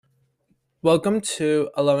Welcome to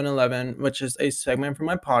 1111, which is a segment from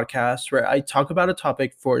my podcast where I talk about a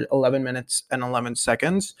topic for 11 minutes and 11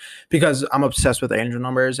 seconds because I'm obsessed with angel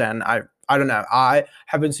numbers and I don't know. I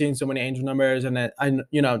have been seeing so many angel numbers and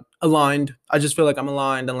aligned. I just feel like I'm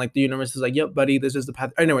aligned and like the universe is like, "Yep, buddy, this is the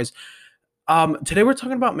path." Anyways, today we're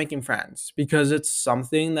talking about making friends because it's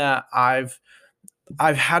something that I've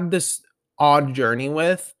had this odd journey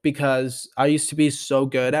with because I used to be so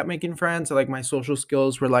good at making friends. Like my social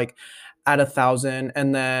skills were like at 1,000,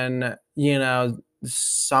 and then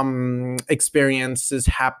some experiences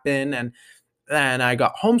happen, and I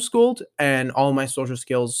got homeschooled, and all my social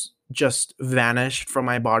skills just vanished from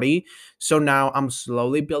my body. So now I'm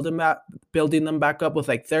slowly building them back up with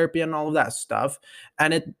like therapy and all of that stuff.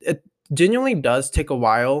 And it genuinely does take a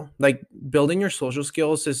while. Like building your social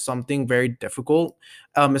skills is something very difficult,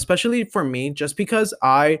 especially for me, just because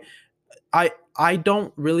I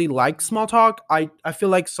don't really like small talk. I feel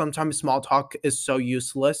like sometimes small talk is so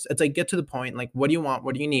useless. It's like get to the point, like what do you want?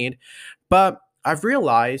 What do you need? But I've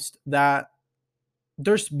realized that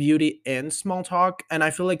there's beauty in small talk, and I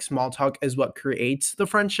feel like small talk is what creates the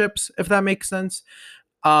friendships, if that makes sense.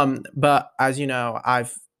 But as you know, I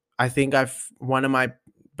think I've one of my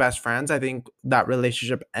best friends, I think that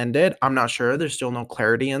relationship ended. I'm not sure. There's still no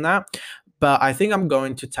clarity in that. But I think I'm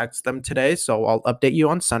going to text them today, so I'll update you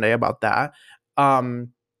on Sunday about that.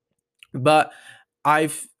 Um, but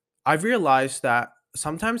I've I've realized that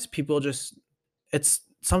sometimes people just it's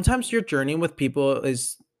sometimes your journey with people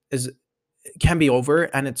is can be over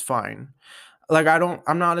and it's fine. Like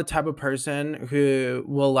I'm not a type of person who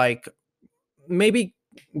will like maybe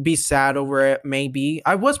be sad over it. Maybe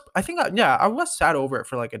I was sad over it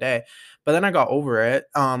for like a day, but then I got over it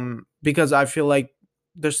because I feel like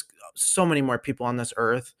there's so many more people on this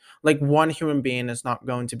earth. Like one human being is not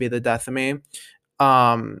going to be the death of me.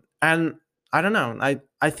 And I don't know.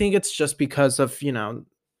 I think it's just because of,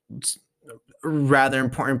 rather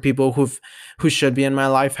important people who should be in my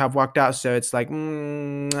life have walked out, so it's like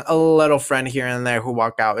a little friend here and there who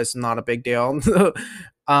walked out is not a big deal.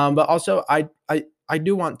 But also I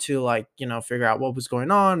do want to like figure out what was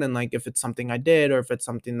going on, and like if it's something I did or if it's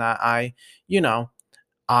something that you know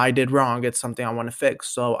I did wrong. It's something I want to fix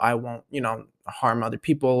so I won't harm other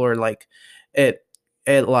people, or like it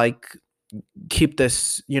it like keep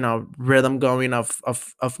this rhythm going of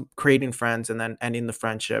creating friends and then ending the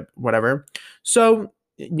friendship, whatever. So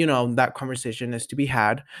that conversation is to be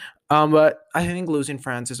had. But I think losing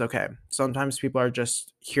friends is okay. Sometimes people are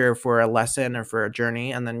just here for a lesson or for a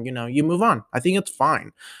journey, and then you move on. I think it's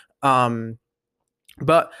fine. Um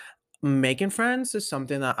but making friends is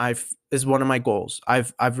something that I've is one of my goals.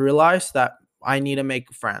 I've realized that I need to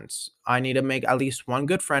make friends. I need to make at least one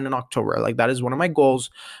good friend in October. Like that is one of my goals.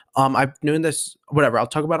 I'm doing this. Whatever. I'll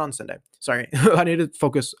talk about it on Sunday. Sorry, I need to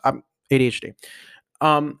focus. I'm ADHD.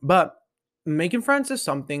 But making friends is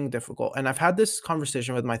something difficult, and I've had this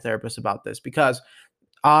conversation with my therapist about this because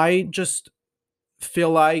I just feel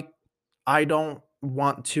like I don't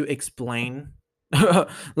want to explain.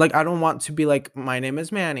 Like I don't want to be like, my name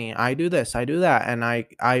is Manny, I do this, I do that, and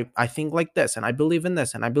I think like this, and I believe in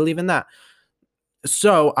this, and I believe in that.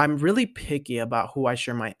 So I'm really picky about who I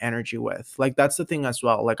share my energy with. Like that's the thing as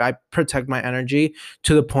well. Like I protect my energy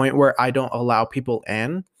to the point where I don't allow people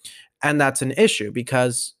in, and that's an issue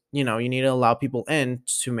because you need to allow people in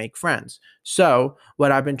to make friends. So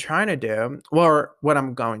what I've been trying to do, or what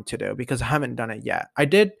I'm going to do, because I haven't done it yet, I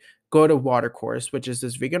did go to Watercourse, which is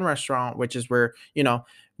this vegan restaurant, which is where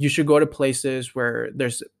you should go to places where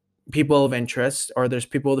there's people of interest, or there's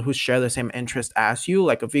people who share the same interest as you,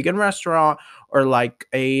 like a vegan restaurant, or like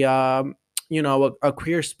a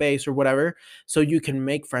queer space or whatever, so you can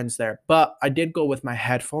make friends there. But I did go with my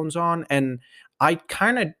headphones on, and I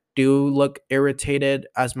kind of do look irritated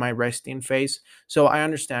as my resting face. So I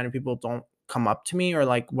understand if people don't come up to me or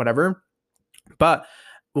like whatever. But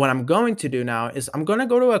what I'm going to do now is I'm going to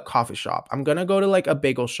go to a coffee shop. I'm going to go to like a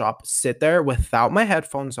bagel shop, sit there without my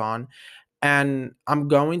headphones on, and I'm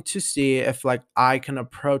going to see if like I can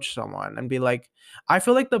approach someone and be like, I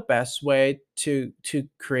feel like the best way to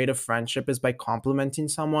create a friendship is by complimenting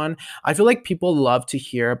someone. I feel like people love to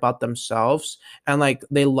hear about themselves, and like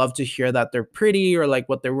they love to hear that they're pretty, or like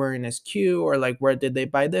what they're wearing is cute, or like where did they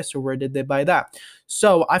buy this or where did they buy that.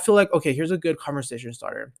 So I feel like, okay, here's a good conversation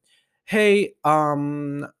starter. Hey,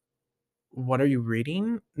 what are you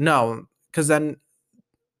reading? No, because then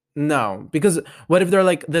no, because what if they're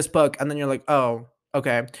like this book, and then you're like, oh,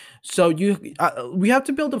 okay. So we have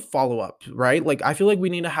to build a follow up, right? Like I feel like we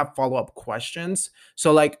need to have follow up questions.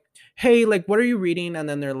 So like, hey, like what are you reading? And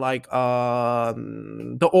then they're like,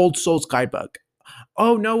 the Old Souls guidebook.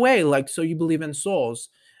 Oh no way! Like so you believe in souls?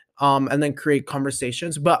 and then create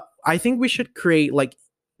conversations. But I think we should create like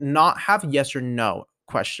not have yes or no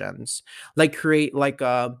questions. Like create like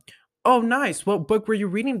a oh nice, what book were you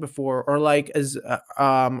reading before, or like is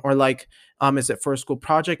it for a school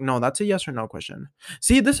project? No, that's a yes or no question.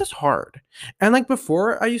 See, this is hard. And like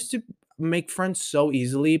before I used to make friends so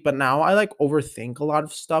easily, but now I like overthink a lot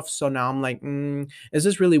of stuff. So now I'm like, is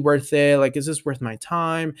this really worth it? Like, is this worth my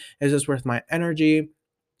time? Is this worth my energy?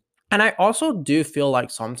 And I also do feel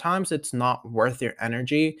like sometimes it's not worth your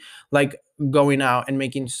energy, like going out and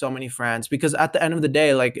making so many friends. Because at the end of the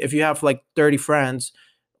day, like if you have like 30 friends,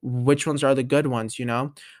 which ones are the good ones, you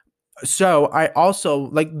know? So I also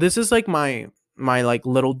like this is like my like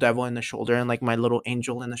little devil in the shoulder and like my little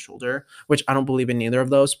angel in the shoulder, which I don't believe in neither of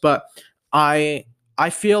those, but I I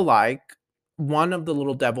feel like one of the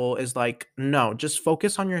little devil is like no, just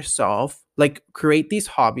focus on yourself, like create these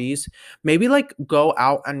hobbies, maybe like go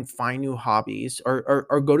out and find new hobbies,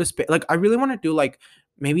 or go to space. Like I really want to do like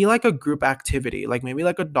maybe like a group activity, like maybe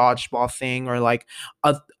like a dodgeball thing, or like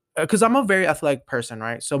a because I'm a very athletic person,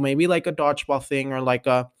 right? So maybe like a dodgeball thing, or like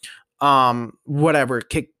a whatever,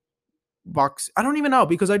 kickbox. I don't even know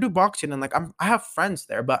because I do boxing and like I have friends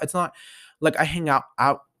there, but it's not like I hang out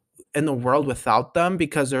in the world without them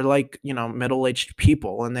because they're like, you know, middle-aged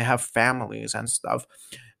people and they have families and stuff.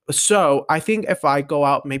 So I think if I go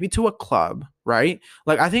out maybe to a club, right?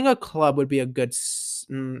 Like I think a club would be a good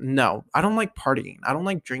no, I don't like partying, I don't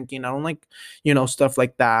like drinking, I don't like, you know, stuff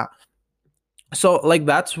like that. So like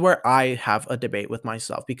that's where I have a debate with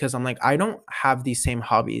myself because I'm like I don't have these same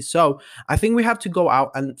hobbies. So I think we have to go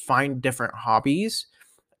out and find different hobbies.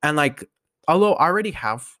 And like although I already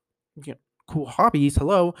have, you know, cool hobbies,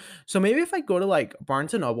 hello. So maybe if I go to like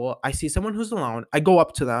Barnes and Noble, I see someone who's alone, I go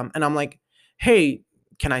up to them and I'm like, "Hey,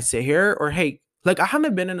 can I sit here?" Or "Hey," like I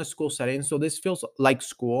haven't been in a school setting, so this feels like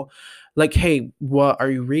school. Like, "Hey, what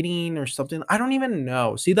are you reading?" or something. I don't even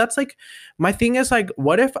know. See, that's like my thing is like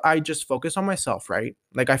what if I just focus on myself, right?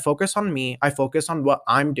 Like I focus on me, I focus on what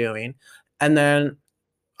I'm doing, and then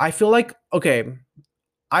I feel like okay,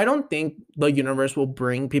 I don't think the universe will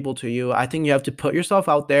bring people to you. I think you have to put yourself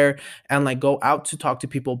out there and like go out to talk to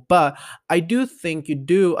people. But I do think you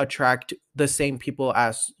do attract the same people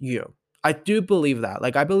as you. I do believe that.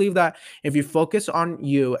 Like, I believe that if you focus on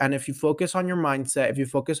you and if you focus on your mindset, if you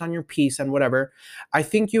focus on your peace and whatever, I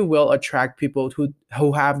think you will attract people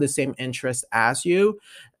who have the same interest as you.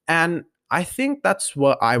 And I think that's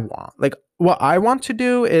what I want. Like, what I want to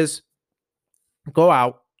do is go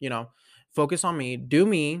out, you know, focus on me,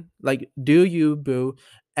 like do you, boo,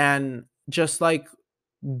 and just like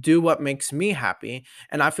do what makes me happy.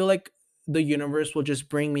 And I feel like the universe will just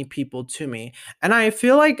bring me people to me. And I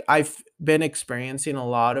feel like I've been experiencing a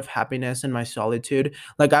lot of happiness in my solitude.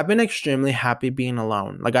 Like I've been extremely happy being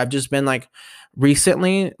alone. Like I've just been like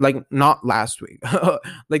recently, like not last week,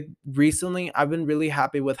 like recently, I've been really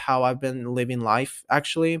happy with how I've been living life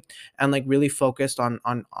actually, and like really focused on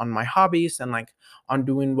my hobbies and like on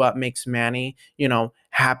doing what makes Manny, you know,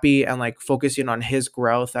 happy and like focusing on his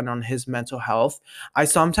growth and on his mental health. I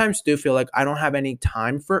sometimes do feel like I don't have any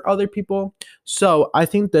time for other people. So I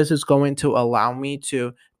think this is going to allow me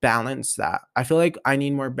to balance that. I feel like I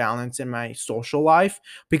need more balance in my social life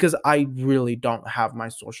because I really don't have my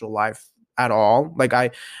social life at all.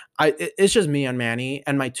 Like it's just me and Manny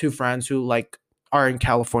and my two friends who like are in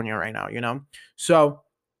California right now, you know? So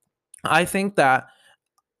I think that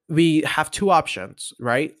we have two options,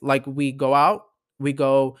 right? Like we go out, we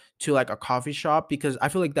go to like a coffee shop because I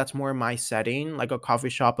feel like that's more my setting, like a coffee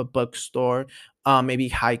shop, a bookstore, maybe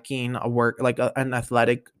hiking, a work like an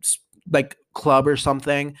athletic like club or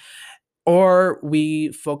something. Or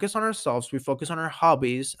we focus on ourselves, we focus on our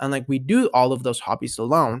hobbies, and like we do all of those hobbies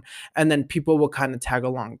alone, and then people will kind of tag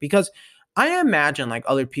along because I imagine like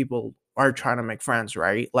other people are trying to make friends,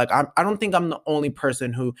 right? Like I don't think I'm the only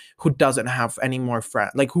person who doesn't have any more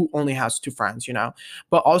friends, like who only has two friends, you know.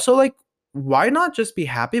 But also like why not just be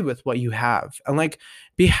happy with what you have and like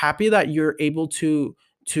be happy that you're able to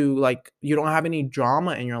like you don't have any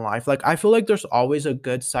drama in your life. Like I feel like there's always a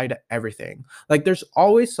good side to everything. Like there's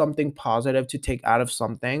always something positive to take out of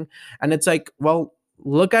something. And it's like, well,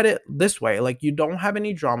 look at it this way. Like you don't have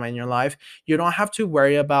any drama in your life. You don't have to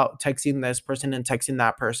worry about texting this person and texting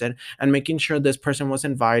that person and making sure this person was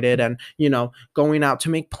invited and, you know, going out to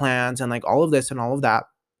make plans and like all of this and all of that.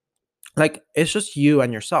 Like it's just you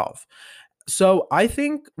and yourself. So I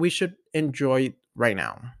think we should enjoy right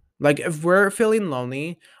now. Like if we're feeling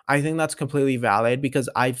lonely, I think that's completely valid because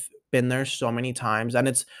I've been there so many times and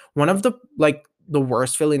it's one of the like the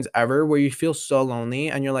worst feelings ever where you feel so lonely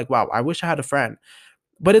and you're like, wow, I wish I had a friend.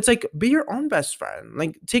 But it's like be your own best friend.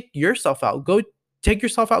 Like take yourself out. Go take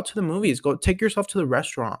yourself out to the movies, go take yourself to the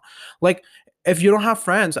restaurant. Like, if you don't have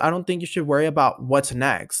friends, I don't think you should worry about what's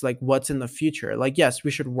next, like what's in the future. Like, yes,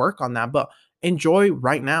 we should work on that, but enjoy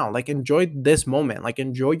right now. Like, enjoy this moment. Like,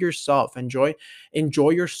 enjoy yourself. Enjoy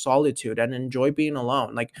your solitude and enjoy being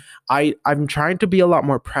alone. Like, I'm trying to be a lot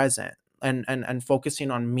more present and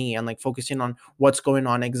focusing on me and like focusing on what's going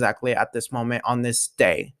on exactly at this moment on this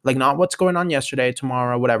day. Like, not what's going on yesterday,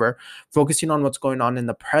 tomorrow, whatever. Focusing on what's going on in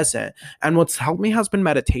the present. And what's helped me has been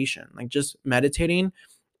meditation. Like, just meditating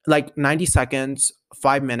like 90 seconds,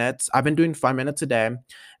 5 minutes. I've been doing 5 minutes a day,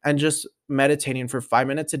 and just meditating for 5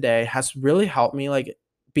 minutes a day has really helped me like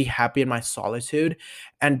be happy in my solitude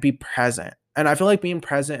and be present. And I feel like being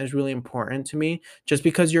present is really important to me just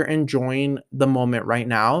because you're enjoying the moment right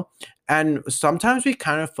now. And sometimes we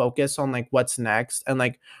kind of focus on like what's next and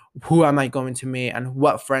like who am I going to meet and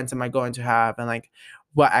what friends am I going to have and like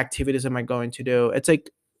what activities am I going to do. It's like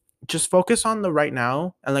just focus on the right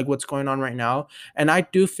now and like what's going on right now. And I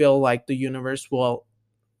do feel like the universe will,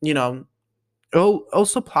 you know, it'll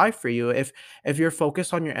supply for you if you're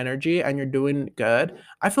focused on your energy and you're doing good.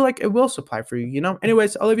 I feel like it will supply for you, you know.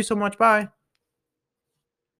 Anyways, I love you so much. Bye.